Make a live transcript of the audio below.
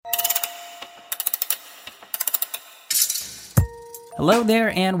Hello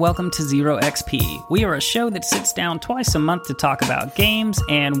there, and welcome to Zero XP. We are a show that sits down twice a month to talk about games,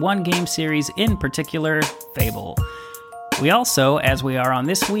 and one game series in particular, Fable. We also, as we are on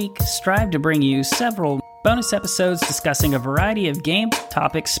this week, strive to bring you several bonus episodes discussing a variety of game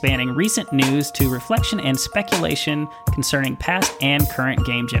topics spanning recent news to reflection and speculation concerning past and current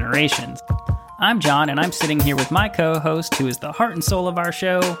game generations. I'm John, and I'm sitting here with my co-host, who is the heart and soul of our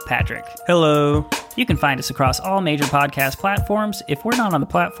show, Patrick. Hello. You can find us across all major podcast platforms. If we're not on the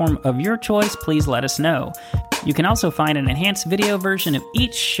platform of your choice, please let us know. You can also find an enhanced video version of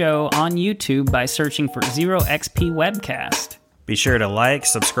each show on YouTube by searching for Zero XP Webcast. Be sure to like,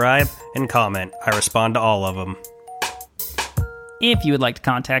 subscribe, and comment. I respond to all of them. If you would like to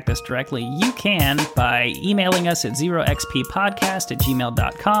contact us directly, you can by emailing us at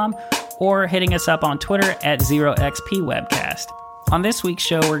zeroxppodcast@gmail.com or hitting us up on Twitter at ZeroXPWebcast. On this week's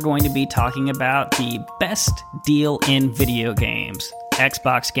show, we're going to be talking about the best deal in video games,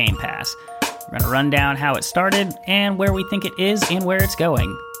 Xbox Game Pass. We're going to run down how it started and where we think it is and where it's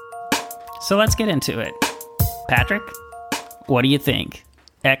going. So let's get into it. Patrick, what do you think?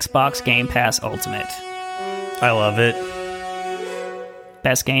 Xbox Game Pass Ultimate. I love it.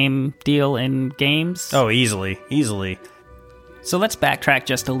 Best game deal in games? Oh, easily. So let's backtrack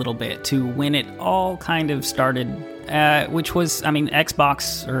just a little bit to when it all kind of started, which was,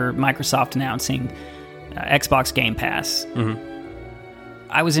 Xbox or Microsoft announcing Xbox Game Pass. Mm-hmm.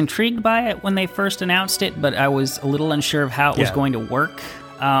 I was intrigued by it when they first announced it, but I was a little unsure of how it was going to work.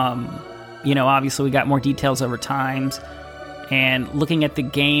 Obviously we got more details over time. And looking at the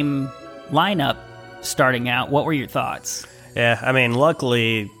game lineup starting out, what were your thoughts? Yeah,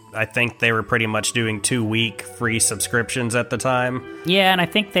 luckily, I think they were pretty much doing 2-week free subscriptions at the time. Yeah, and I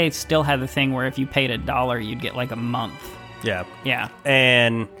think they still had the thing where if you paid $1, you'd get like a month. Yeah. Yeah.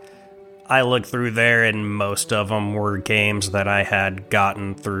 And I looked through there, and most of them were games that I had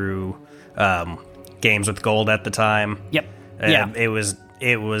gotten through Games with Gold at the time. Yep. It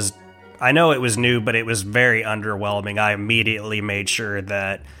was. I know it was new, but it was very underwhelming. I immediately made sure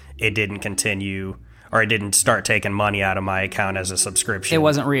that it didn't continue, or it didn't start taking money out of my account as a subscription. It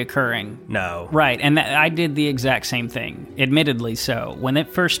wasn't reoccurring. No. Right, and I did the exact same thing, admittedly so. When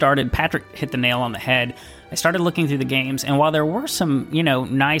it first started, Patrick hit the nail on the head. I started looking through the games, and while there were some,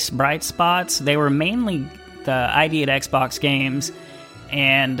 nice bright spots, they were mainly the ID at Xbox games,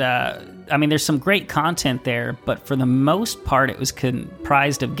 and, there's some great content there, but for the most part, it was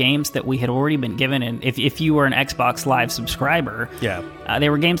comprised of games that we had already been given, and if you were an Xbox Live subscriber, they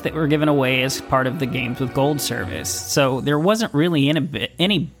were games that were given away as part of the Games with Gold service. So there wasn't really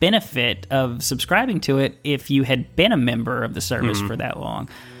any benefit of subscribing to it if you had been a member of the service for that long.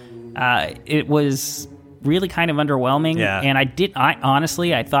 It was really kind of underwhelming, and I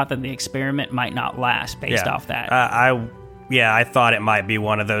honestly thought that the experiment might not last based off that. I thought it might be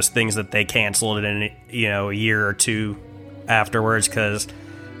one of those things that they canceled in, a year or two afterwards, because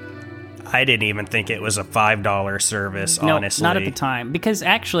I didn't even think it was a $5 service, honestly. No, not at the time. Because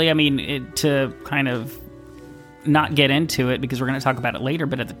actually, to kind of not get into it, because we're going to talk about it later,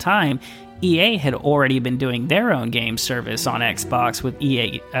 but at the time, EA had already been doing their own game service on Xbox with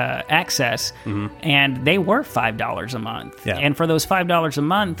EA Access, and they were $5 a month. Yeah. And for those $5 a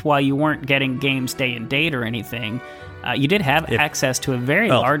month, while you weren't getting games day and date or anything, you did have access to a very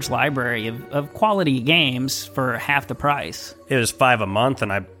large library of quality games for half the price. It was $5 a month,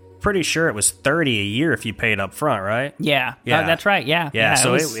 and I'm pretty sure it was $30 a year if you paid up front, right? Yeah. That's right, yeah.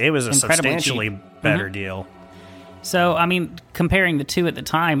 So it was a substantially cheap. better deal. So, comparing the two at the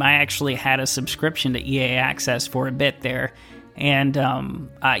time, I actually had a subscription to EA Access for a bit there, and,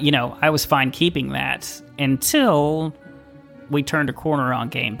 I was fine keeping that until we turned a corner on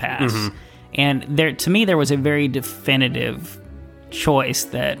Game Pass. And to me, there was a very definitive choice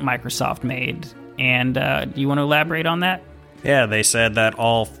that Microsoft made. And do you want to elaborate on that? Yeah, they said that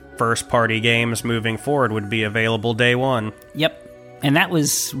all first-party games moving forward would be available day one. Yep. And that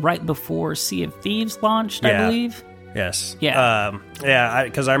was right before Sea of Thieves launched, I believe. Yes. Yeah.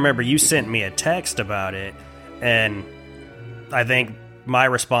 Because I remember you sent me a text about it, and I think my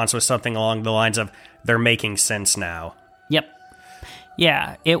response was something along the lines of, they're making sense now. Yep.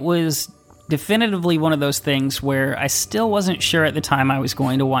 Yeah, it was definitively one of those things where I still wasn't sure at the time I was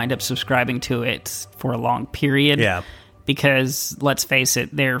going to wind up subscribing to it for a long period. Yeah. Because, let's face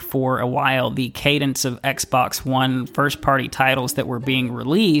it, there for a while, the cadence of Xbox One first-party titles that were being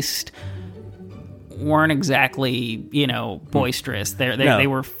released weren't exactly, boisterous. They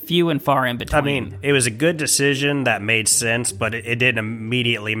were few and far in between. I mean, it was a good decision that made sense, but it didn't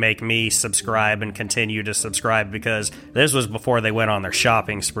immediately make me subscribe and continue to subscribe because this was before they went on their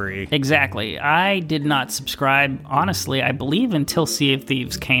shopping spree. Exactly. I did not subscribe, honestly, I believe until Sea of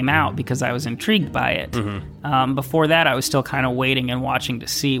Thieves came out because I was intrigued by it. Before that, I was still kind of waiting and watching to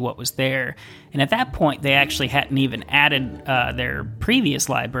see what was there. And at that point, they actually hadn't even added their previous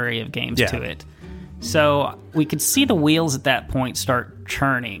library of games to it. So we could see the wheels at that point start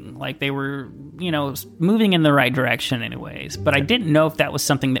churning. Like they were, moving in the right direction anyways. But I didn't know if that was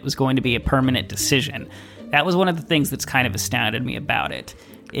something that was going to be a permanent decision. That was one of the things that's kind of astounded me about it,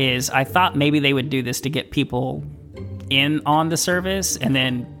 is I thought maybe they would do this to get people in on the service and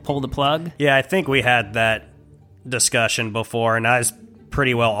then pull the plug. Yeah, I think we had that discussion before, and I was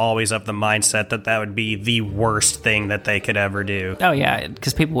pretty well always of the mindset that would be the worst thing that they could ever do. Oh, yeah,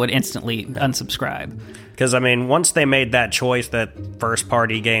 because people would instantly unsubscribe. Because, I mean, once they made that choice that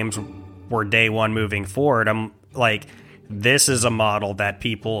first-party games were day one moving forward, I'm like, this is a model that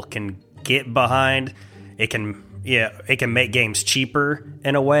people can get behind. It can make games cheaper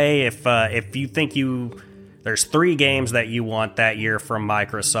in a way. If you think there's 3 games that you want that year from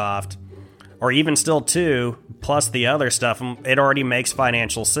Microsoft, or even still 2, plus the other stuff, it already makes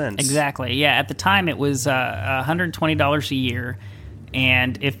financial sense. Exactly. Yeah, at the time it was $120 a year,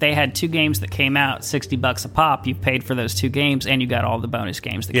 and if they had 2 games that came out $60 a pop, you paid for those 2 games, and you got all the bonus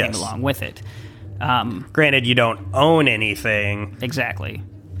games that came along with it. Granted, you don't own anything. Exactly.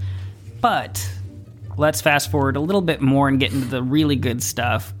 But let's fast forward a little bit more and get into the really good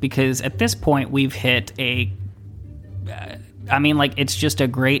stuff, because at this point we've hit it's just a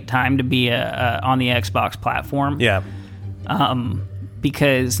great time to be on the Xbox platform. Yeah.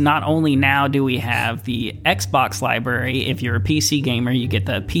 Because not only now do we have the Xbox library, if you're a PC gamer, you get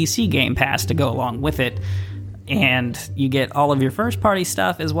the PC Game Pass to go along with it, and you get all of your first-party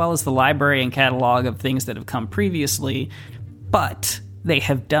stuff as well as the library and catalog of things that have come previously, but they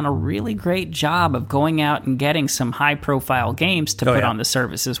have done a really great job of going out and getting some high-profile games to put on the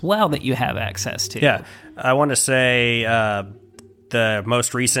service as well that you have access to. Yeah, I want to say the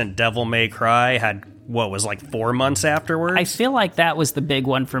most recent Devil May Cry had, 4 months afterwards? I feel like that was the big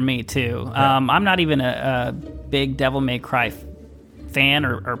one for me, too. Yeah. I'm not even a big Devil May Cry fan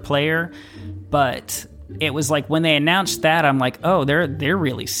or player, but it was like when they announced that, I'm like, oh, they're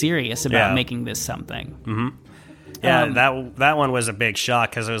really serious about making this something. Mm-hmm. Yeah, that one was a big shock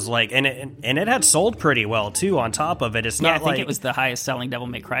because it was like, and it had sold pretty well too. On top of it, it's not I think it was the highest selling Devil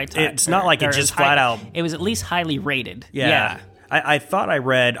May Cry type. It's not like it just flat out. It was at least highly rated. Yeah. I thought I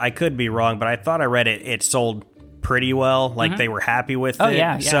read. I could be wrong, but I thought I read it. It sold pretty well. Like they were happy with it.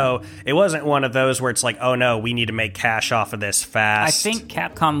 Yeah. So it wasn't one of those where it's like, oh no, we need to make cash off of this fast. I think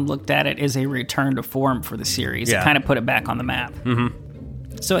Capcom looked at it as a return to form for the series. It kind of put it back on the map.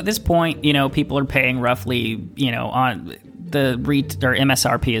 Mm-hmm. So at this point, people are paying roughly, on the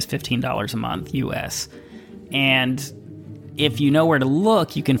MSRP is $15 a month US. And if you know where to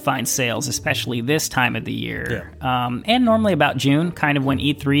look, you can find sales, especially this time of the year. Yeah. And normally about June, kind of when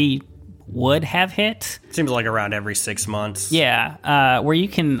E3 would have hit. Seems like around every 6 months. Yeah. Where you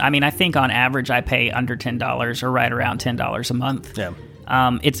can, I think on average I pay under $10 or right around $10 a month. Yeah.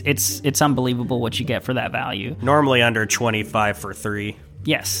 It's unbelievable what you get for that value. Normally under 25 for 3.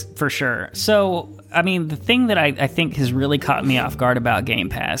 Yes, for sure. So, the thing that I think has really caught me off guard about Game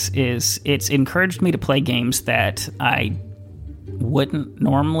Pass is it's encouraged me to play games that I wouldn't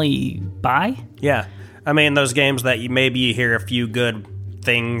normally buy. Yeah. Those games that you hear a few good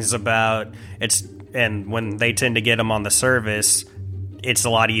things about, and when they tend to get them on the service, it's a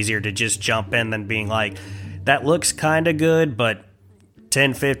lot easier to just jump in than being like, that looks kind of good, but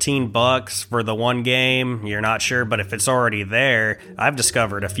 $10-15 for the one game, you're not sure, but if it's already there, I've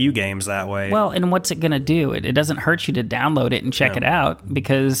discovered a few games that way. Well, and what's it going to do? It doesn't hurt you to download it and check it out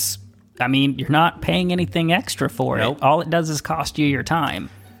because, you're not paying anything extra for it. All it does is cost you your time.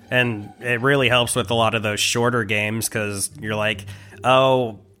 And it really helps with a lot of those shorter games because you're like,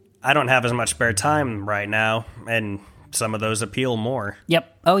 oh, I don't have as much spare time right now, and some of those appeal more.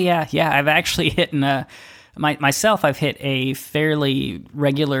 Yep. Oh, yeah. I've actually hit I've hit a fairly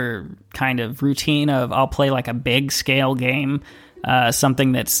regular kind of routine of I'll play like a big scale game,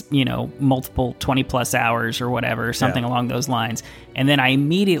 something that's, multiple 20 plus hours or whatever, something along those lines. And then I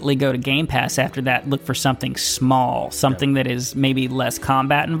immediately go to Game Pass after that, look for something small, something that is maybe less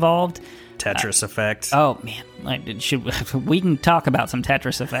combat involved. Tetris Effect. Oh, man. We can talk about some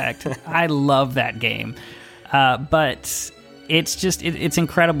Tetris Effect. I love that game. But it's just, it's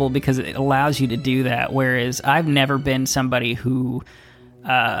incredible because it allows you to do that. Whereas I've never been somebody who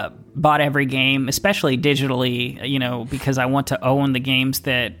bought every game, especially digitally, because I want to own the games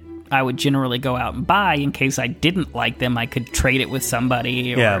that I would generally go out and buy in case I didn't like them. I could trade it with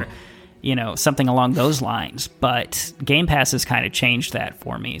somebody or, something along those lines. But Game Pass has kind of changed that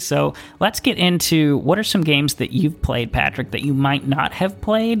for me. So let's get into what are some games that you've played, Patrick, that you might not have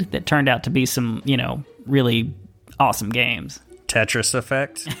played that turned out to be some, really awesome games. Tetris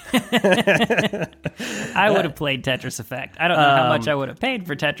Effect. I would have played Tetris Effect. I don't know how much I would have paid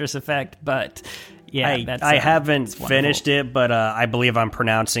for Tetris Effect, but yeah, I haven't finished it, but I believe I'm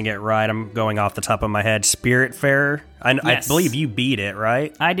pronouncing it right. I'm going off the top of my head. Spiritfarer. I believe you beat it,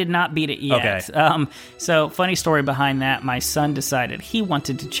 right? I did not beat it yet. Okay. So funny story behind that. My son decided he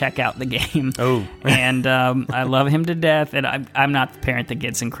wanted to check out the game. Oh. And I love him to death, and I'm not the parent that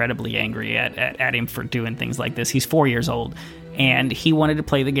gets incredibly angry at him for doing things like this. He's 4 years old. And he wanted to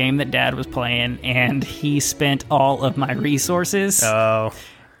play the game that Dad was playing, and he spent all of my resources. Oh.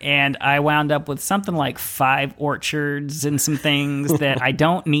 And I wound up with something like 5 orchards and some things that I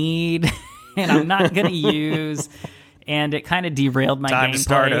don't need and I'm not going to use. And it kind of derailed my gameplay. Time to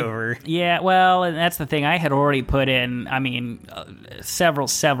start over. Yeah, well, and that's the thing. I had already put in, several.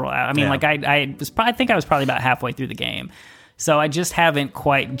 I think I was probably about halfway through the game. So I just haven't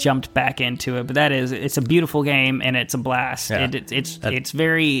quite jumped back into it. But it's a beautiful game, and it's a blast. Yeah. It's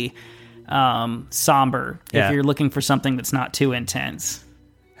very somber if you're looking for something that's not too intense.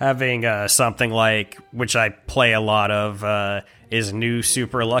 Having something like, which I play a lot of, is New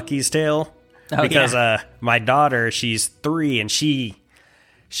Super Lucky's Tale. Oh, because my daughter, she's 3, and she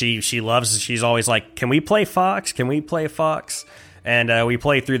loves, she's always like, can we play Fox? Can we play Fox? And we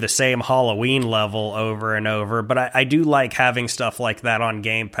play through the same Halloween level over and over. But I do like having stuff like that on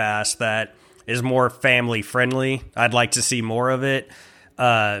Game Pass that is more family friendly. I'd like to see more of it.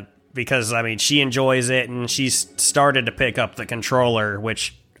 Because, she enjoys it, and she's started to pick up the controller,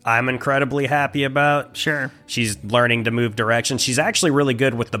 which I'm incredibly happy about. Sure. She's learning to move directions. She's actually really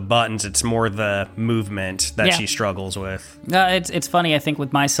good with the buttons. It's more the movement that she struggles with. It's funny. I think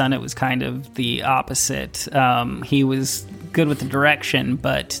with my son, it was kind of the opposite. He was good with the direction,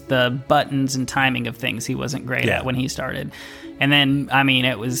 but the buttons and timing of things he wasn't great at when he started. And then,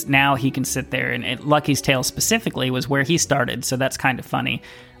 it was now he can sit there, and Lucky's Tale specifically was where he started, so that's kind of funny.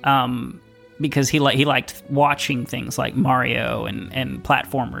 Because he liked watching things like Mario and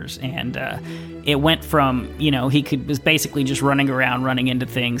platformers, and it went from he was basically just running around, running into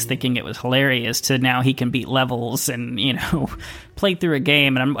things, thinking it was hilarious, to now he can beat levels and play through a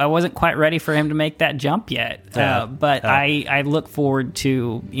game. And I wasn't quite ready for him to make that jump yet, but I look forward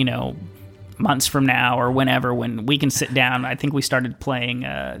to months from now or whenever when we can sit down. I think we started playing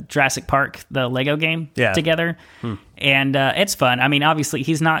Jurassic Park, the Lego game, together. And it's fun. Obviously,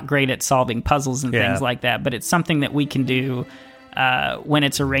 he's not great at solving puzzles and things like that, but it's something that we can do when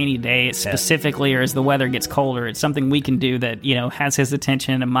it's a rainy day specifically, or as the weather gets colder. It's something we can do that, has his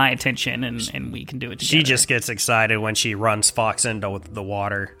attention and my attention, and we can do it together. She just gets excited when she runs Fox into the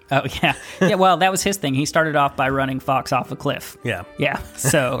water. Oh, yeah. Yeah, well, that was his thing. He started off by running Fox off a cliff. Yeah. Yeah,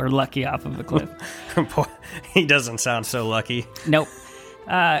 or Lucky off of a cliff. Boy, he doesn't sound so lucky. Nope.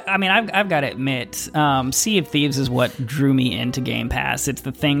 I've got to admit, Sea of Thieves is what drew me into Game Pass. It's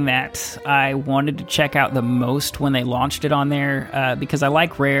the thing that I wanted to check out the most when they launched it on there, because I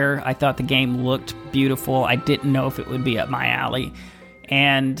like Rare. I thought the game looked beautiful. I didn't know if it would be up my alley.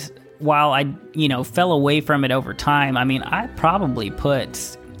 And while I, fell away from it over time, I probably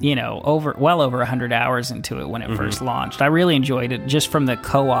put, well over 100 hours into it when it first launched. I really enjoyed it just from the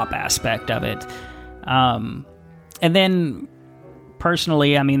co-op aspect of it. And then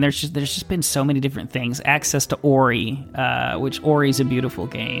personally, there's just been so many different things. Access to Ori, which Ori's a beautiful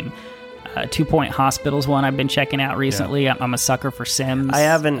game. 2 Point Hospital's one I've been checking out recently. Yeah. I'm a sucker for Sims. I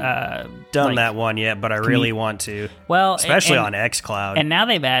haven't done that one yet, but I really want to. Well, especially on xCloud. And now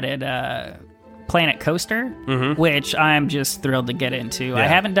they've added Planet Coaster, which I'm just thrilled to get into. Yeah. I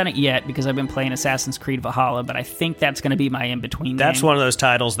haven't done it yet because I've been playing Assassin's Creed Valhalla, but I think that's going to be my in-between That's game. One of those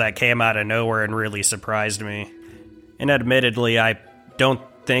titles that came out of nowhere and really surprised me. And admittedly, I don't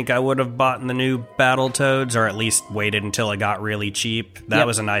think I would have bought the new Battletoads, or at least waited until it got really cheap. That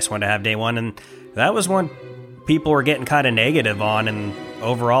was a nice one to have day one, and that was one people were getting kind of negative on, and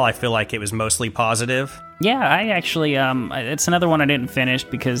overall I feel like it was mostly positive. Yeah, I actually, it's another one I didn't finish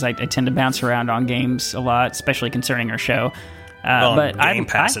because I tend to bounce around on games a lot, especially concerning our show. But Game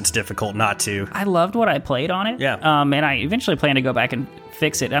Pass, it's difficult not to. I loved what I played on it. Yeah. And I eventually plan to go back and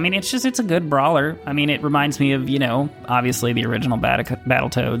fix it. It's a good brawler. It reminds me of, obviously the original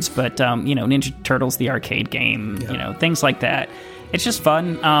Battletoads, but, Ninja Turtles, the arcade game, things like that. it's just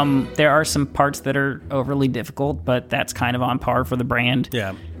fun. There are some parts that are overly difficult, but that's kind of on par for the brand.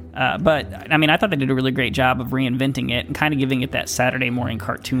 Yeah. But I mean, I thought they did a really great job of reinventing it and kind of giving it that Saturday morning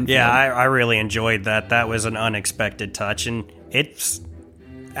cartoon feel. Yeah, I really enjoyed that. That was an unexpected touch, and it's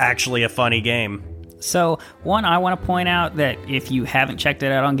actually a funny game. So, one, I want to point out that if you haven't checked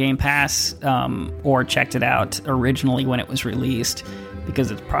it out on Game Pass, or checked it out originally when it was released,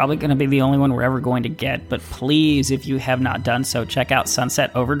 because it's probably going to be the only one we're ever going to get, but please, if you have not done so, check out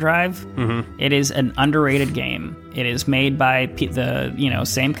Sunset Overdrive. Mm-hmm. It is an underrated game. It is made by the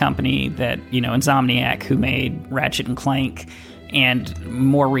same company that, Insomniac, who made Ratchet and Clank, and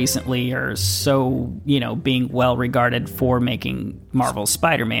more recently are so, being well regarded for making Marvel's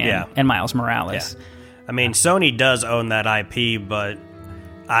Spider-Man and Miles Morales. Yeah. I mean, Sony does own that IP, but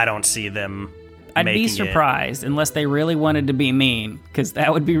I don't see them I'd be surprised unless they really wanted to be mean, because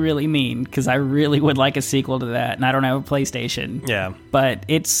that would be really mean, because I really would like a sequel to that, and I don't have a PlayStation. Yeah. But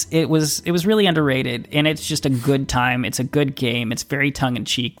it was really underrated, and it's just a good time. It's a good game. It's very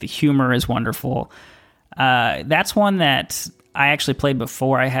tongue-in-cheek. The humor is wonderful. That's one that I actually played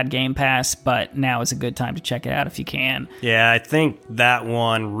before I had Game Pass, but now is a good time to check it out if you can. Yeah, I think that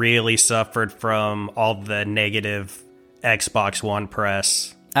one really suffered from all the negative Xbox One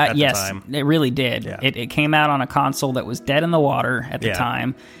press. Yes, it really did. Yeah. It came out on a console that was dead in the water at the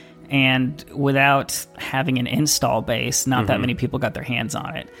time, and without having an install base, not that many people got their hands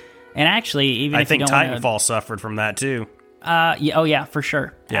on it. And actually, even I if think you don't Titanfall suffered from that too. Yeah, for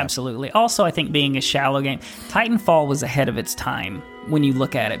sure. Yeah. Absolutely. Also, I think being a shallow game, Titanfall was ahead of its time when you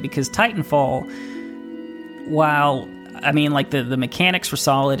look at it, because Titanfall, while I mean, like the mechanics were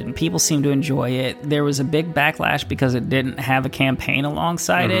solid and people seemed to enjoy it, there was a big backlash because it didn't have a campaign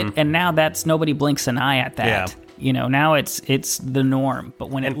alongside it, and now nobody blinks an eye at that. Yeah. Now it's the norm. But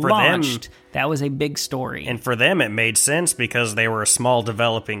when it launched, that was a big story. And for them, it made sense because they were a small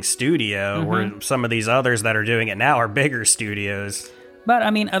developing studio, where some of these others that are doing it now are bigger studios. But,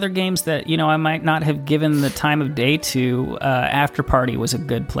 I mean, other games that, I might not have given the time of day to, After Party was a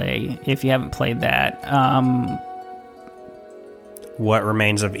good play, if you haven't played that. What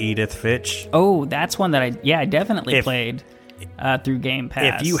Remains of Edith Finch? Oh, that's one that I definitely played through Game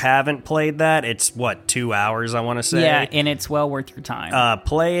Pass. If you haven't played that, it's, 2 hours, I want to say? Yeah, and it's well worth your time.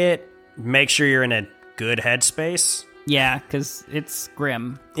 Play it. Make sure you're in a good headspace. Yeah, because it's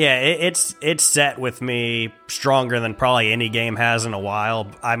grim. Yeah, it's set with me stronger than probably any game has in a while.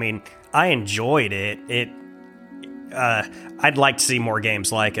 I mean, I enjoyed it. I'd like to see more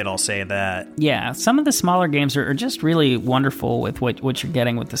games like it, I'll say that. Yeah, some of the smaller games are just really wonderful with what you're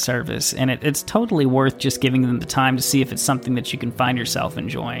getting with the service, and it's totally worth just giving them the time to see if it's something that you can find yourself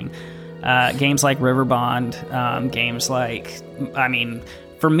enjoying. Games like River Bond, games like,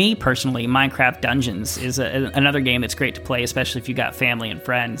 for me personally, Minecraft Dungeons is another game that's great to play, especially if you got family and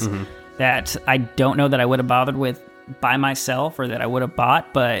friends, that I don't know that I would have bothered with by myself or that I would have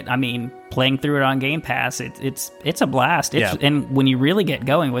bought, but playing through it on Game Pass, it's a blast. And when you really get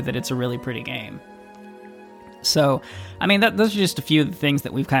going with it, it's a really pretty game. So, those are just a few of the things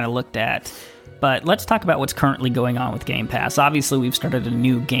that we've kind of looked at. But let's talk about what's currently going on with Game Pass. Obviously, we've started a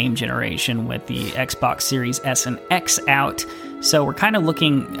new game generation with the Xbox Series S and X out. So we're kind of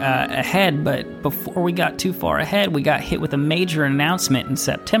looking ahead, but before we got too far ahead, we got hit with a major announcement in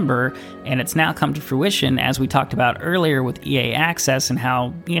September, and it's now come to fruition, as we talked about earlier with EA Access and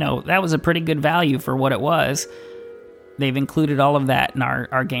how, that was a pretty good value for what it was. They've included all of that in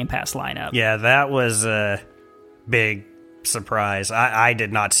our Game Pass lineup. Yeah, that was a big surprise. I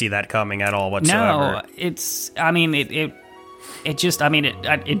did not see that coming at all whatsoever. No,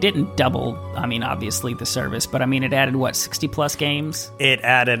 it didn't double, obviously, the service, but it added 60 plus games? It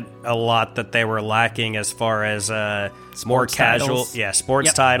added a lot that they were lacking as far as more casual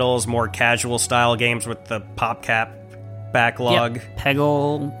titles, more casual style games with the PopCap backlog. Yep.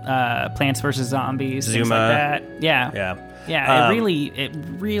 Peggle, Plants vs. Zombies, Zuma. Things like that. Yeah. It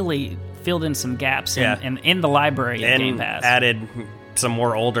really filled in some gaps in the library of Game Pass. Added some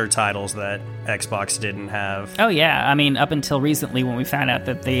more older titles that Xbox didn't have. Oh, yeah. Up until recently when we found out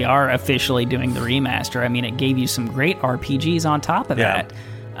that they are officially doing the remaster, it gave you some great RPGs on top of that.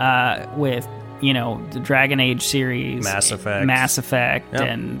 With, the Dragon Age series. Mass Effect. Yep.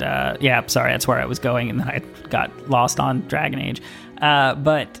 And, sorry, that's where I was going, and then I got lost on Dragon Age.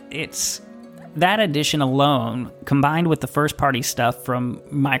 But it's that edition alone, combined with the first-party stuff from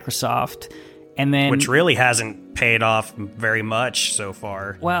Microsoft, and then, which really hasn't paid off very much so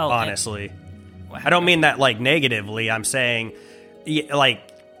far. Well, honestly, I don't mean that negatively. I'm saying,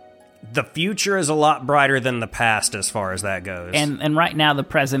 the future is a lot brighter than the past as far as that goes. And right now the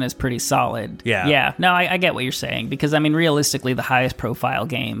present is pretty solid. Yeah. No, I get what you're saying, because I mean, realistically, the highest profile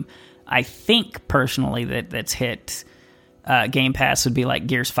game, I think personally that's hit Game Pass would be like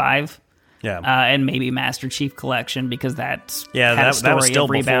Gears 5. Yeah. And maybe Master Chief Collection, because that's that was still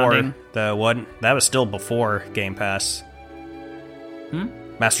rebounding. That was still before Game Pass.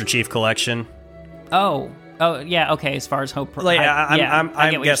 Master Chief Collection. Oh yeah, okay. As far as hope,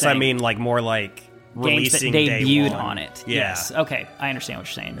 I guess I mean like more like releasing games that debuted day one on it. Yeah. Yes. Okay, I understand what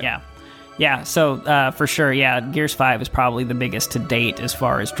you're saying. Yeah. So for sure, Gears 5 is probably the biggest to date as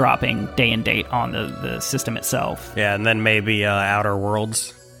far as dropping day and date on the system itself. Yeah, and then maybe Outer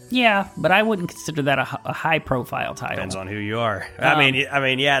Worlds. Yeah, but I wouldn't consider that a high profile title. Depends on who you are. I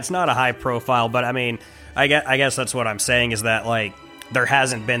mean, yeah, it's not a high profile, but I mean, I guess that's what I'm saying is that like there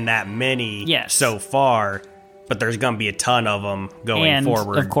hasn't been that many so far. But there's going to be a ton of them going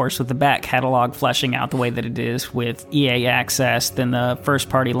forward. And, of course, with the back catalog fleshing out the way that it is with EA Access, then the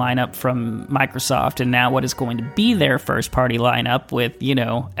first-party lineup from Microsoft, and now what is going to be their first-party lineup with,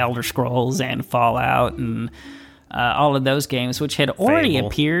 Elder Scrolls and Fallout and all of those games, which had already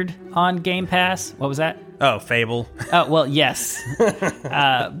appeared on Game Pass. What was that? Oh, Fable. Oh, well, yes.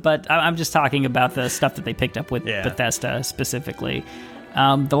 But I'm just talking about the stuff that they picked up with Bethesda specifically.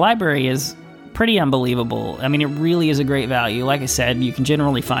 The library is pretty unbelievable. I mean, it really is a great value. Like I said, you can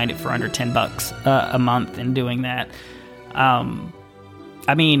generally find it for under $10 a month in doing that.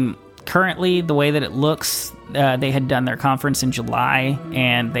 I mean, currently, the way that it looks, they had done their conference in July,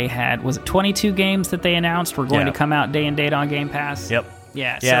 and they had, was it 22 games that they announced were going to come out day and date on Game Pass? Yep.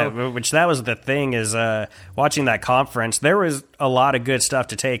 Yeah, which that was the thing is watching that conference, there was a lot of good stuff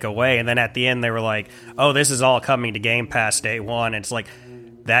to take away, and then at the end they were like, oh, this is all coming to Game Pass day one. It's like,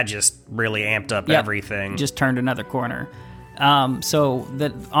 that just really amped up everything. Just turned another corner. So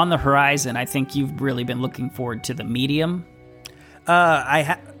that on the horizon, I think you've really been looking forward to the Medium.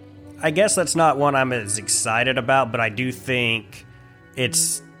 I guess that's not one I'm as excited about, but I do think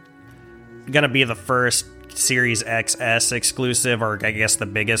it's going to be the first Series XS exclusive, or I guess the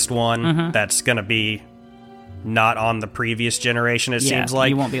biggest one that's going to be not on the previous generation. It seems like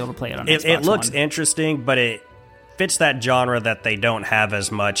you won't be able to play it on Xbox It looks One. Interesting, but it fits that genre that they don't have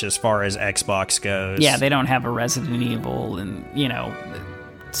as much as far as Xbox goes. Yeah, they don't have a Resident Evil and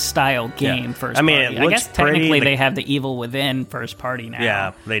style game first party. I guess technically they have the Evil Within first party now.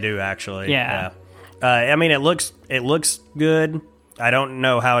 Yeah, they do actually. Yeah. I mean, it looks good. I don't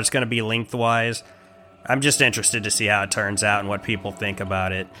know how it's going to be lengthwise. I'm just interested to see how it turns out and what people think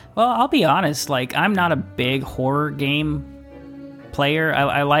about it. Well, I'll be honest, like, I'm not a big horror game player.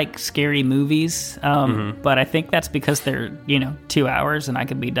 I like scary movies, but I think that's because they're 2 hours and I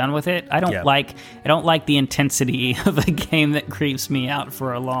could be done with it. I don't like the intensity of a game that creeps me out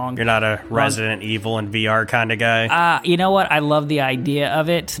for a long. You're not a Resident Evil and VR kind of guy. You know what? I love the idea of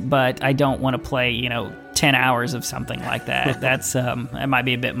it, but I don't want to play 10 hours of something like that. That's it might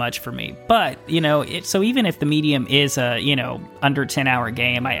be a bit much for me. But so even if the Medium is a under 10-hour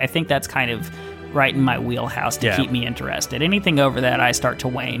game, I think that's kind of right in my wheelhouse to keep me interested. Anything over that, I start to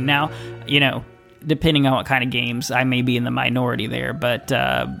wane. Now, depending on what kind of games, I may be in the minority there. But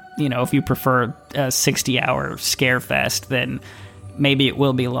if you prefer a 60-hour scare fest, then maybe it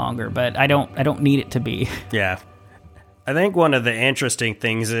will be longer. But I don't need it to be. Yeah. I think one of the interesting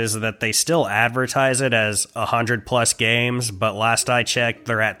things is that they still advertise it as 100+ games, but last I checked,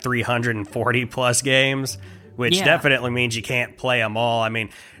 they're at 340+ games, which definitely means you can't play them all. I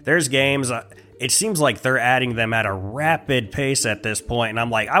mean, there's games, it seems like they're adding them at a rapid pace at this point, and I'm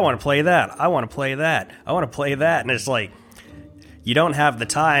like, I want to play that, I want to play that, I want to play that, and it's like, you don't have the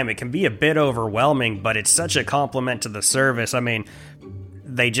time. It can be a bit overwhelming, but it's such a compliment to the service. I mean,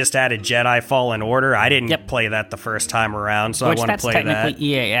 they just added Jedi Fallen Order. I didn't play that the first time around, so I want to play that. Which that's technically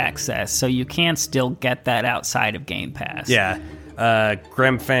EA Access, so you can still get that outside of Game Pass. Yeah.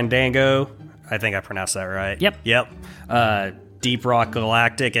 Grim Fandango, I think I pronounced that right. Yep. Deep Rock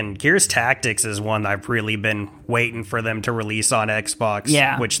Galactic, and Gears Tactics is one I've really been waiting for them to release on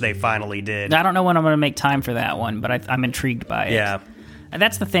Xbox, which they finally did. I don't know when I'm going to make time for that one, but I'm intrigued by it. Yeah. And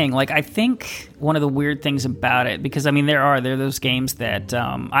that's the thing. Like, I think one of the weird things about it, because, I mean, there are those games that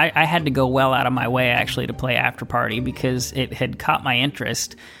I had to go well out of my way, actually, to play After Party because it had caught my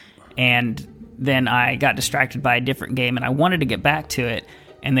interest, and then I got distracted by a different game, and I wanted to get back to it,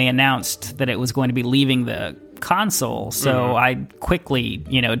 and they announced that it was going to be leaving the console, so I quickly,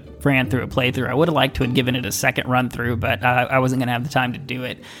 ran through a playthrough. I would have liked to have given it a second run through, but I wasn't going to have the time to do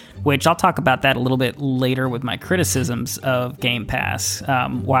it, which I'll talk about that a little bit later with my criticisms of Game Pass.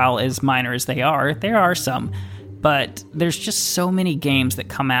 While as minor as they are, there are some. but there's just so many games that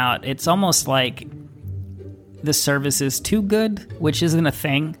come out. It's almost like the service is too good, which isn't a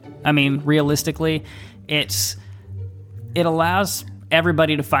thing. I mean, realistically, it allows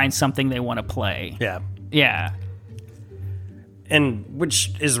everybody to find something they want to play. Yeah. And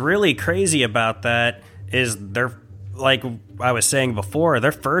which is really crazy about that is they're, like I was saying before,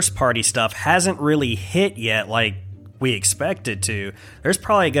 their first party stuff hasn't really hit yet like we expected to. There's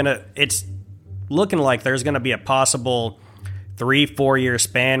probably it's looking like there's gonna be a possible 3-4 year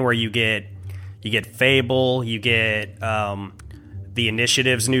span where you get Fable, you get the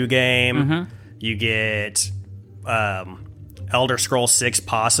Initiative's new game, you get Elder Scrolls 6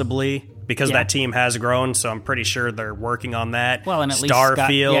 possibly, because that team has grown, so I'm pretty sure they're working on that. Well, and at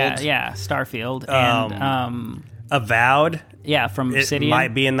Starfield, least Starfield, and Avowed, from Obsidian, it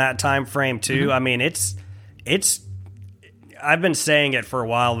might be in that time frame too. I mean, it's. I've been saying it for a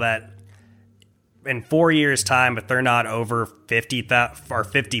while that in 4 years' time, if they're not over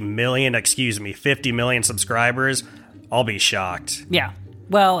 50 million subscribers, I'll be shocked. Yeah.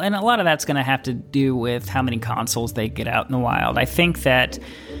 Well, and a lot of that's going to have to do with how many consoles they get out in the wild. I think that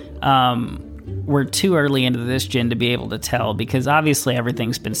we're too early into this gen to be able to tell, because obviously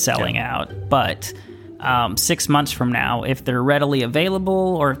everything's been selling out. But 6 months from now, if they're readily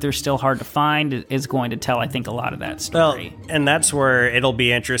available or if they're still hard to find, is going to tell, I think, a lot of that story. Well, and that's where it'll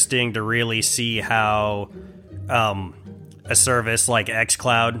be interesting to really see how a service like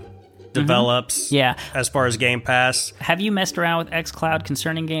xCloud develops as far as Game Pass. Have you messed around with xCloud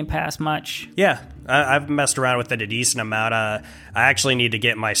concerning Game Pass much? Yeah, I've messed around with it a decent amount. I actually need to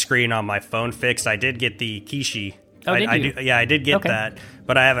get my screen on my phone fixed. I did get the Kishi. Oh, did you? I did get that,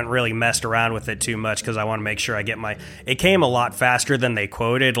 but I haven't really messed around with it too much because I want to make sure I get my... It came a lot faster than they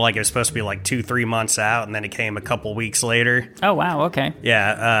quoted. Like, it was supposed to be like 2-3 months out, and then it came a couple weeks later. Oh, wow, okay.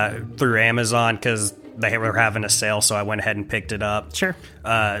 Yeah, through Amazon, because they were having a sale, so I went ahead and picked it up. Sure.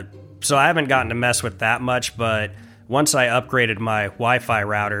 So I haven't gotten to mess with that much, but once I upgraded my Wi-Fi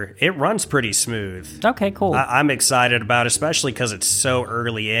router, it runs pretty smooth. Okay, cool. I'm excited about it, especially because it's so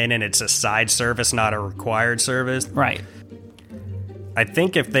early in and it's a side service, not a required service. Right. I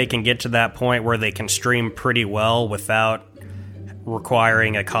think if they can get to that point where they can stream pretty well without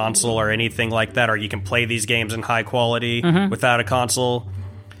requiring a console or anything like that, or you can play these games in high quality without a console,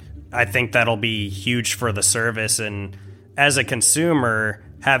 I think that'll be huge for the service. And as a consumer,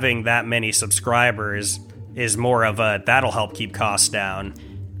 having that many subscribers is more of that'll help keep costs down.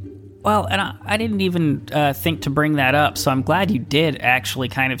 Well, and I didn't even think to bring that up, so I'm glad you did actually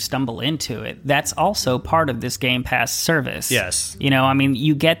kind of stumble into it. That's also part of this Game Pass service. Yes. You know, I mean,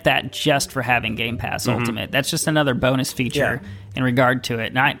 you get that just for having Game Pass Ultimate. That's just another bonus feature in regard to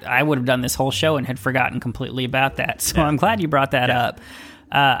it. And I would have done this whole show and had forgotten completely about that, so I'm glad you brought that up.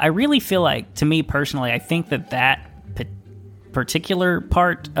 I really feel like, to me personally, I think that particular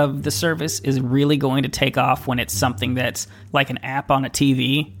part of the service is really going to take off when it's something that's like an app on a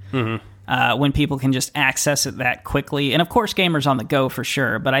TV, when people can just access it that quickly. And of course, gamers on the go for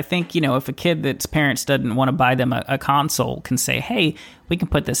sure. But I think, you know, if a kid that's parents doesn't want to buy them a console can say, hey, we can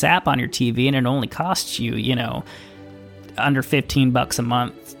put this app on your TV and it only costs you, you know, under $15 a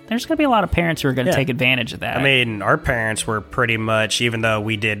month. There's going to be a lot of parents who are going to take advantage of that. I mean, our parents were pretty much, even though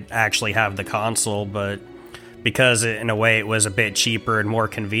we did actually have the console, but because in a way it was a bit cheaper and more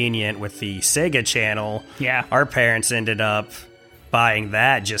convenient with the Sega channel, our parents ended up buying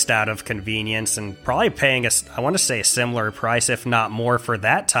that just out of convenience and probably paying I want to say a similar price, if not more, for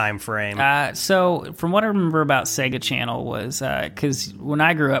that time frame. So from what I remember about Sega channel was, because when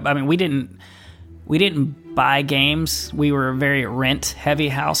I grew up, I mean, we didn't buy games. We were a very rent-heavy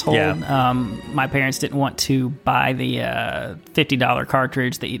household. My parents didn't want to buy the $50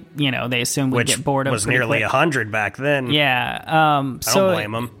 cartridge that they assumed we'd get bored of. Which was nearly $100 back then. Yeah, I don't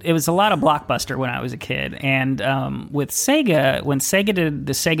blame them. It was a lot of Blockbuster when I was a kid, and with Sega, when Sega did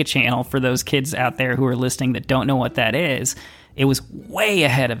the Sega Channel, for those kids out there who are listening that don't know what that is, it was way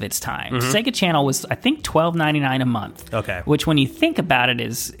ahead of its time. Sega Channel was, I think, $12.99 a month. Okay. Which, when you think about it,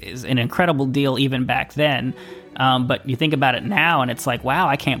 is an incredible deal even back then. But you think about it now, and it's like, wow,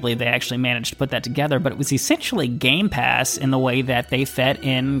 I can't believe they actually managed to put that together. But it was essentially Game Pass in the way that they fed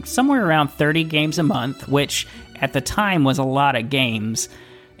in somewhere around 30 games a month, which at the time was a lot of games.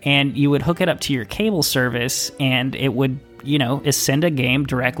 And you would hook it up to your cable service, and it would, send a game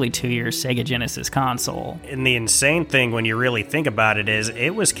directly to your Sega Genesis console. And the insane thing, when you really think about it, is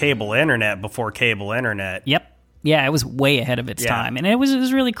it was cable internet before cable internet. Yep. Yeah, it was way ahead of its time, and it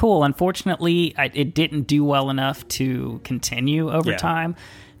was really cool. Unfortunately, it didn't do well enough to continue over time.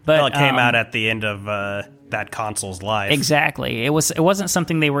 But it came out at the end of that console's life. Exactly. It wasn't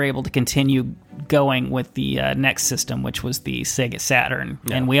something they were able to continue going with the next system, which was the Sega Saturn,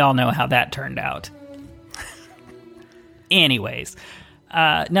 and we all know how that turned out. Anyways,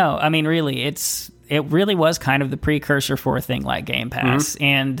 no, I mean, really, it really was kind of the precursor for a thing like Game Pass.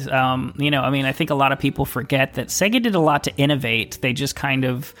 And, I mean, I think a lot of people forget that Sega did a lot to innovate. They just kind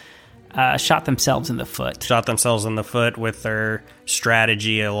of shot themselves in the foot. Shot themselves in the foot with their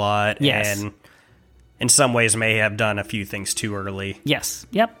strategy a lot. Yes. And in some ways may have done a few things too early. Yes.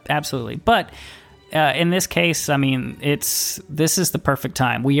 Yep, absolutely. But in this case, I mean, this is the perfect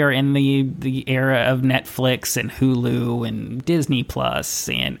time. We are in the era of Netflix and Hulu and Disney Plus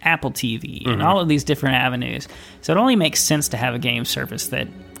and Apple TV and all of these different avenues. So it only makes sense to have a game service that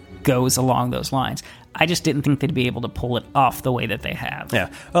goes along those lines. I just didn't think they'd be able to pull it off the way that they have. Yeah.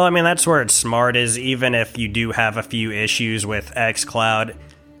 Well, I mean, that's where it's smart is even if you do have a few issues with xCloud,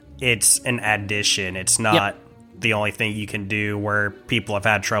 it's an addition. It's not the only thing you can do, where people have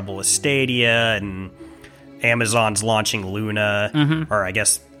had trouble with Stadia and Amazon's launching Luna, or I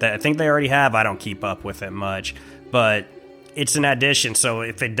guess I think they already have. I don't keep up with it much, but it's an addition. So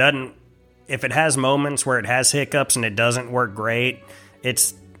if it has moments where it has hiccups and it doesn't work great,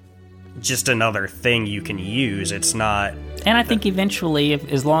 it's just another thing you can use. It's not. And I think eventually,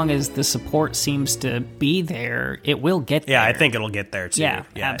 as long as the support seems to be there, it will get there. Yeah, I think it'll get there too. Yeah,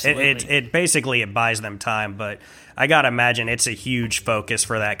 absolutely. It basically it buys them time, but I gotta imagine it's a huge focus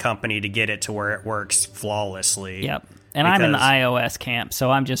for that company to get it to where it works flawlessly. Yep. And I'm in the iOS camp,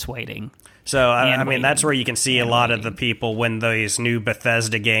 so I'm just waiting. So, I mean, that's where you can see a lot of the people when these new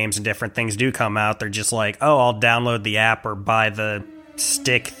Bethesda games and different things do come out, they're just like, oh, I'll download the app or buy the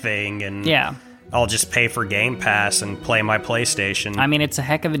stick thing and I'll just pay for Game Pass and play my PlayStation. I mean, it's a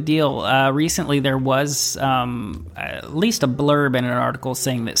heck of a deal. Recently, there was at least a blurb in an article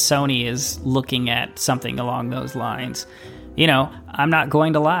saying that Sony is looking at something along those lines. You know, I'm not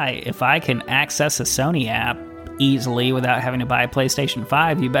going to lie. If I can access a Sony app easily without having to buy a PlayStation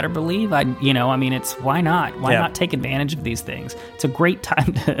 5, you better believe it's why not? Why not take advantage of these things? It's a great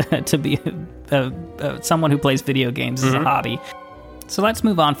time to be someone who plays video games as a hobby. So let's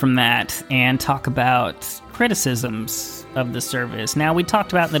move on from that and talk about criticisms of the service. Now, we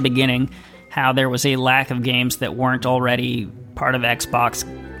talked about in the beginning how there was a lack of games that weren't already part of Xbox,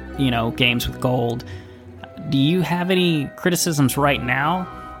 games with gold. Do you have any criticisms right now?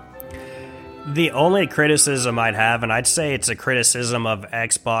 The only criticism I'd have, and I'd say it's a criticism of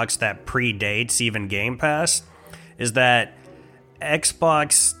Xbox that predates even Game Pass, is that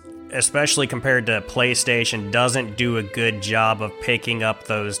Xbox, especially compared to PlayStation, doesn't do a good job of picking up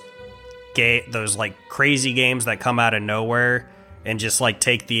those like crazy games that come out of nowhere and just like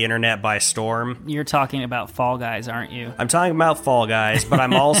take the internet by storm. You're talking about Fall Guys, aren't you? I'm talking about Fall Guys, but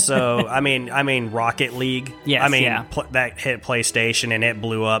I'm also I mean Rocket League. Yes, that hit PlayStation and it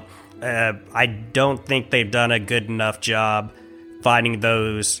blew up. I don't think they've done a good enough job finding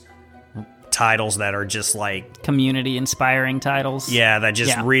those titles that are just like community inspiring titles. Yeah, that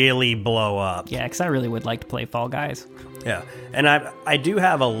just really blow up. Yeah, because I really would like to play Fall Guys. Yeah, and I do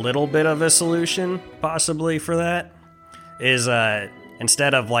have a little bit of a solution possibly for that. Is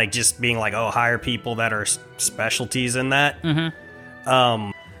instead of like just being like, oh, hire people that are specialties in that.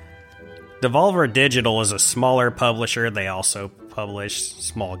 Devolver Digital is a smaller publisher. They also publish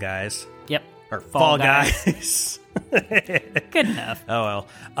Small Guys. Yep. Or Fall Guys. Good enough. Oh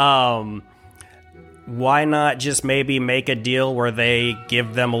well. Why not just maybe make a deal where they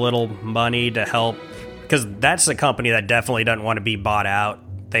give them a little money to help? Because that's a company that definitely doesn't want to be bought out.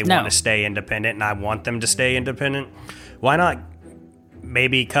 They want to stay independent, and I want them to stay independent. Why not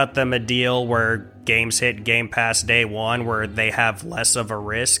maybe cut them a deal where games hit Game Pass day one, where they have less of a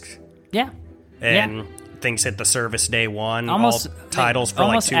risk? Yeah. And things hit the service day one. Almost all titles for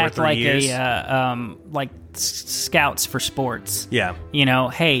like 2 or 3 years. Like scouts for sports. Yeah.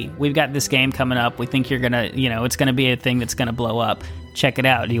 Hey, we've got this game coming up. We think you're gonna, it's gonna be a thing that's gonna blow up. Check it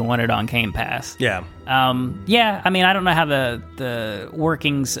out. Do you want it on Game Pass? Yeah. I mean, I don't know how the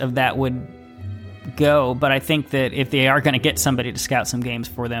workings of that would go, but I think that if they are going to get somebody to scout some games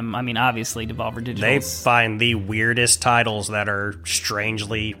for them, I mean, obviously Devolver Digital, they find the weirdest titles that are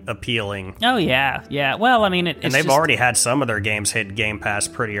strangely appealing. Oh yeah. Well, I mean, and they've already had some of their games hit Game Pass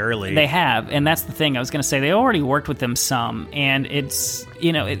pretty early. They have, and that's the thing. I was going to say they already worked with them some, and it's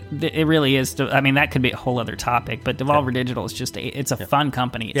it really is. I mean, that could be a whole other topic, but Devolver Digital is just it's a fun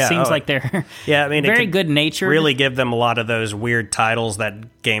company. It seems like they're very good natured. Really give them a lot of those weird titles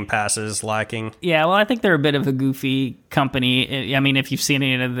that Game Pass is lacking. Yeah, well, I think they're a bit of a goofy company. I mean, if you've seen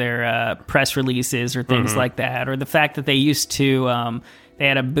any of their press releases or things like that, or the fact that they used to They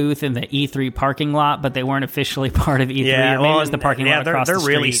had a booth in the E3 parking lot, but they weren't officially part of E3. Yeah, or maybe it was the parking lot across the street.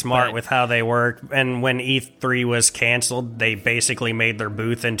 They're really smart but with how they work. And when E3 was canceled, they basically made their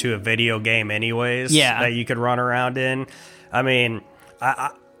booth into a video game anyways that you could run around in. I mean,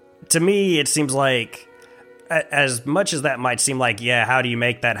 to me, it seems like, as much as that might seem like, how do you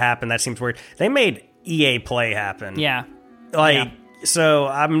make that happen? That seems weird. They made EA Play happen. Yeah. So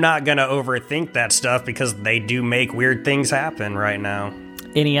I'm not going to overthink that stuff because they do make weird things happen right now.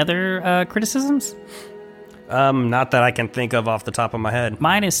 Any other criticisms? Not that I can think of off the top of my head.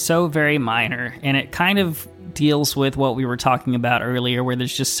 Mine is so very minor, and it kind of deals with what we were talking about earlier, where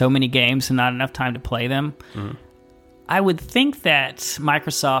there's just so many games and not enough time to play them. Mm-hmm. I would think that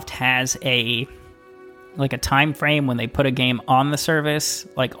Microsoft has a time frame when they put a game on the service,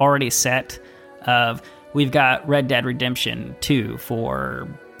 like already set of, we've got Red Dead Redemption 2 for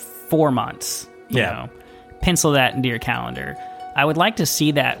 4 months. You know, pencil that into your calendar. I would like to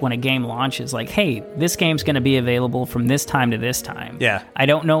see that when a game launches, like, hey, this game's going to be available from this time to this time. Yeah. I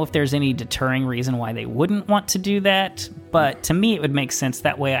don't know if there's any deterring reason why they wouldn't want to do that, but to me it would make sense.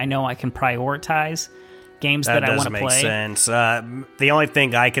 That way I know I can prioritize games that I want to play. That does make sense. The only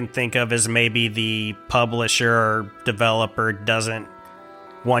thing I can think of is maybe the publisher or developer doesn't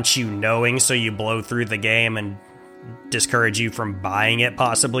want you knowing, so you blow through the game and discourage you from buying it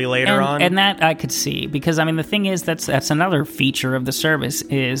possibly later on. And that I could see, because I mean the thing is that's another feature of the service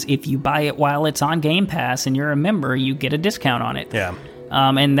is if you buy it while it's on Game Pass and you're a member, you get a discount on it. Yeah.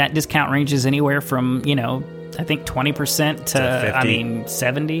 And that discount ranges anywhere from, I think 20% to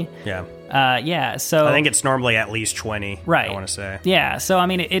 70. Yeah. So I think it's normally at least 20. Right. I want to say. Yeah. So I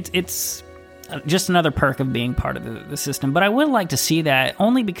mean it's just another perk of being part of the system. But I would like to see that,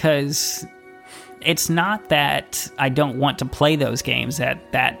 only because it's not that I don't want to play those games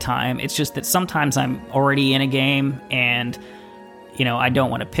at that time. It's just that sometimes I'm already in a game and, I don't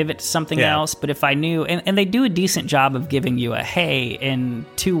want to pivot to something else. But if I knew, and they do a decent job of giving you a, hey, in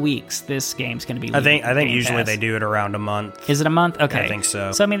 2 weeks, this game's going to be leaving I think usually Pass. They do it around a month. Is it a month? Okay. I think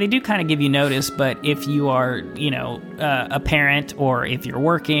so. So, I mean, they do kind of give you notice, but if you are, a parent, or if you're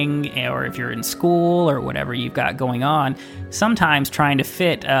working, or if you're in school, or whatever you've got going on, sometimes trying to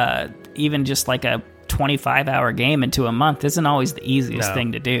fit even just like a 25-hour game into a month isn't always the easiest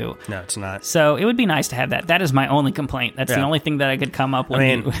thing to do. No, it's not. So it would be nice to have that. That is my only complaint. That's the only thing that I could come up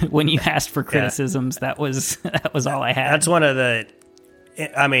when when you asked for criticisms. That was all I had. That's one of the,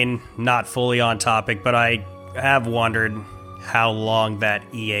 not fully on topic, but I have wondered how long that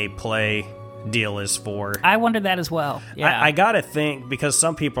EA Play deal is for. I wondered that as well. Yeah. I gotta think, because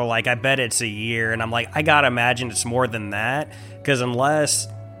some people are like, I bet it's a year, and I'm like, I gotta imagine it's more than that, because unless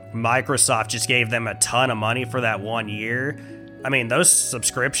Microsoft just gave them a ton of money for that 1 year, those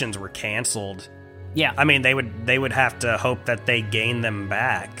subscriptions were canceled. Yeah. They would have to hope that they gain them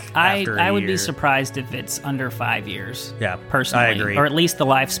back after a year. I would be surprised if it's under 5 years. Yeah, personally. I agree. Or at least the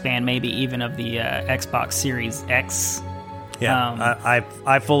lifespan, maybe even of the Xbox Series X. Yeah,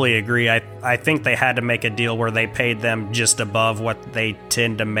 I fully agree. I think they had to make a deal where they paid them just above what they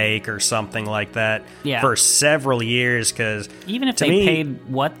tend to make or something like that for several years. Because even if they paid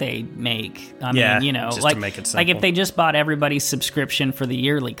what they make, just to make it simple. like if they just bought everybody's subscription for the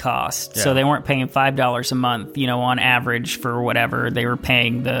yearly cost, so they weren't paying $5 a month, on average for whatever they were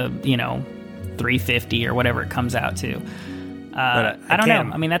paying the $350 or whatever it comes out to. I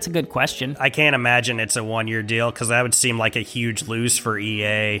don't know. That's a good question. I can't imagine it's a 1 year deal, because that would seem like a huge lose for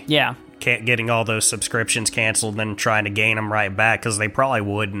EA. Yeah. Getting all those subscriptions canceled and then trying to gain them right back, because they probably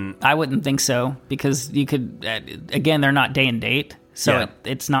wouldn't. I wouldn't think so, because you could, again, they're not day and date, so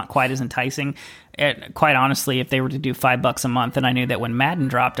it's not quite as enticing. Quite honestly, if they were to do $5 a month, and I knew that when Madden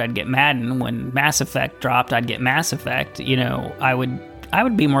dropped, I'd get Madden. When Mass Effect dropped, I'd get Mass Effect. I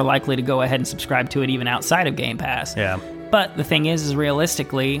would be more likely to go ahead and subscribe to it even outside of Game Pass. Yeah. But the thing is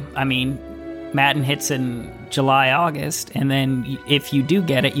realistically, Madden hits in July, August, and then if you do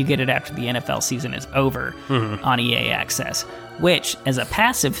get it, you get it after the NFL season is over on EA Access, which as a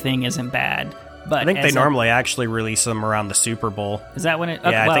passive thing isn't bad. But I think they normally actually release them around the Super Bowl. Is that when it?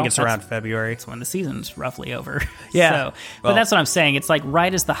 Okay, I think it's around February. It's when the season's roughly over. Yeah. But that's what I'm saying. It's like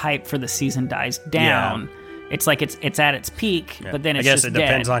right as the hype for the season dies down. Yeah. It's like it's at its peak, but then it's just I guess it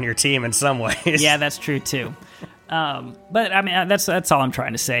depends on your team in some ways. Yeah, that's true too. But that's all I'm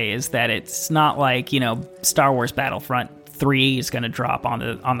trying to say, is that it's not like, Star Wars Battlefront 3 is going to drop on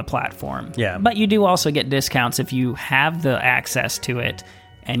the platform. Yeah. But you do also get discounts if you have the access to it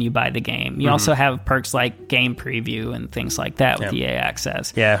and you buy the game. You also have perks like game preview and things like that with EA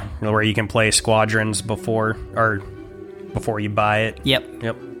Access. Yeah, where you can play Squadrons before you buy it.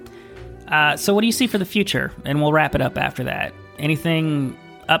 Yep. So what do you see for the future? And we'll wrap it up after that. Anything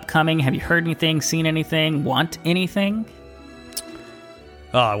upcoming? Have you heard anything, seen anything, want anything?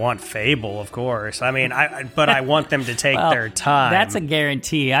 Oh, I want Fable, of course. I mean, but I want them to take their time. That's a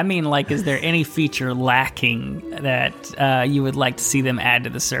guarantee. I mean, like, is there any feature lacking that you would like to see them add to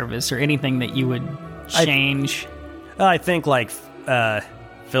the service, or anything that you would change? I think, like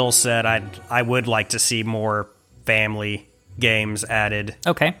Phil said, I would like to see more family games added.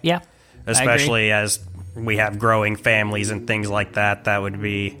 Okay, yeah. Especially as we have growing families and things like that. That would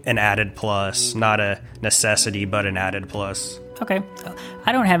be an added plus. Not a necessity, but an added plus. Okay.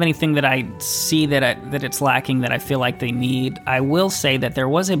 I don't have anything that I see that it's lacking that I feel like they need. I will say that there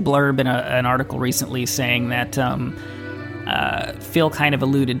was a blurb in an article recently saying that Phil kind of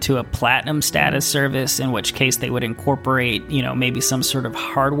alluded to a platinum status service, in which case they would incorporate, maybe some sort of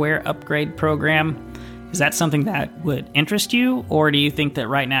hardware upgrade program. Is that something that would interest you, or do you think that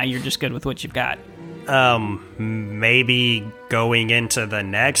right now you're just good with what you've got? Maybe going into the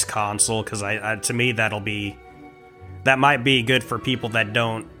next console, because to me that might be good for people that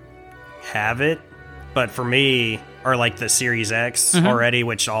don't have it, but for me, or like the Series X already,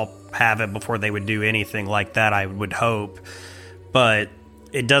 which I'll have it before they would do anything like that, I would hope, but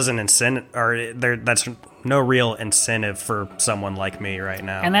it doesn't that's no real incentive for someone like me right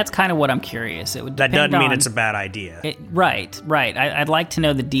now. And that's kind of what I'm curious. It would that doesn't mean it's a bad idea. Right. I'd like to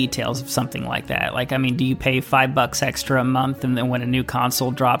know the details of something like that. Like, I mean, do you pay $5 extra a month, and then when a new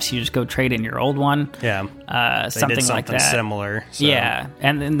console drops, you just go trade in your old one? Yeah. Something like that. Similar. So. Yeah.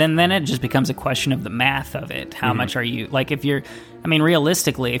 And then it just becomes a question of the math of it. How much are you, like,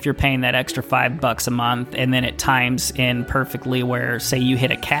 realistically, if you're paying that extra $5 a month and then it times in perfectly where, say, you hit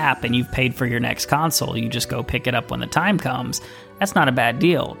a cap and you've paid for your next console, you just go pick it up when the time comes, that's not a bad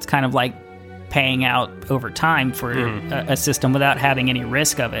deal. It's kind of like paying out over time for a system without having any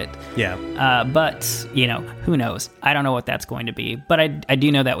risk of it. Yeah. But, who knows? I don't know what that's going to be. But I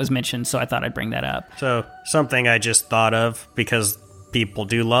do know that was mentioned, so I thought I'd bring that up. So, something I just thought of, because people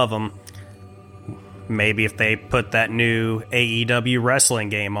do love them, maybe if they put that new AEW wrestling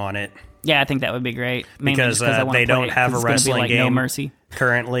game on it. Yeah, I think that would be great. Because they don't have a wrestling game No Mercy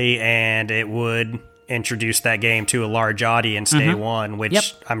currently, and it would introduce that game to a large audience day one,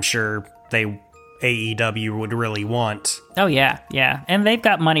 which I'm sure AEW would really want. Oh, yeah. And they've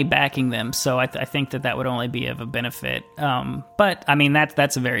got money backing them, so I think that would only be of a benefit. But, I mean,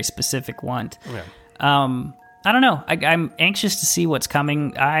 that's a very specific want. Yeah. I don't know. I'm anxious to see what's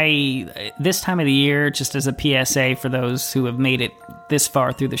coming. This time of the year, just as a PSA for those who have made it this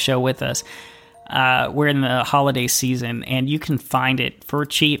far through the show with us, we're in the holiday season, and you can find it for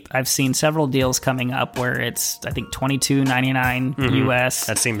cheap. I've seen several deals coming up where it's, I think, $22.99 US.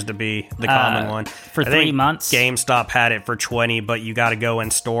 That seems to be the common one. For 3 months. GameStop had it for $20, but you got to go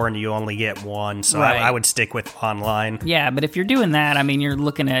in store and you only get one. So right. I would stick with online. Yeah, but if you're doing that, I mean, you're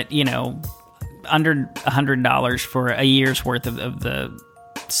looking at, under $100 for a year's worth of the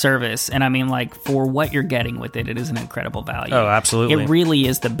service, and I mean, like, for what you're getting with it is an incredible value. Oh, absolutely. It really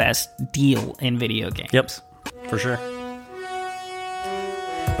is the best deal in video games. Yep, for sure.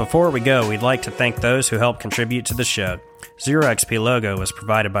 Before we go, we'd like to thank those who helped contribute to the show. Zero XP logo was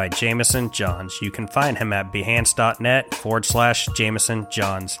provided by Jameson Johns. You can find him at behance.net/Jameson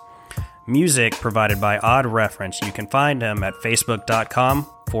Johns. Music provided by Odd Reference. You can find him at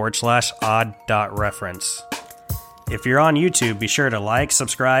facebook.com/odd.reference. If you're on YouTube, be sure to like,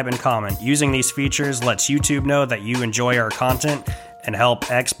 subscribe, and comment. Using these features lets YouTube know that you enjoy our content and help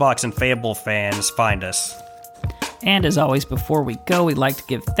Xbox and Fable fans find us. And as always, before we go, we'd like to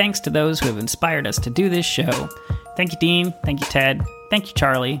give thanks to those who have inspired us to do this show. Thank you, Dean. Thank you, Ted. Thank you,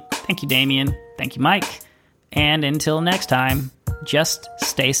 Charlie. Thank you, Damien. Thank you, Mike. And until next time, just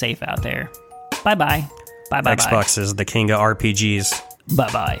stay safe out there. Bye-bye. Bye-bye. Xbox is the king of RPGs.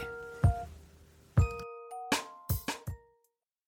 Bye-bye.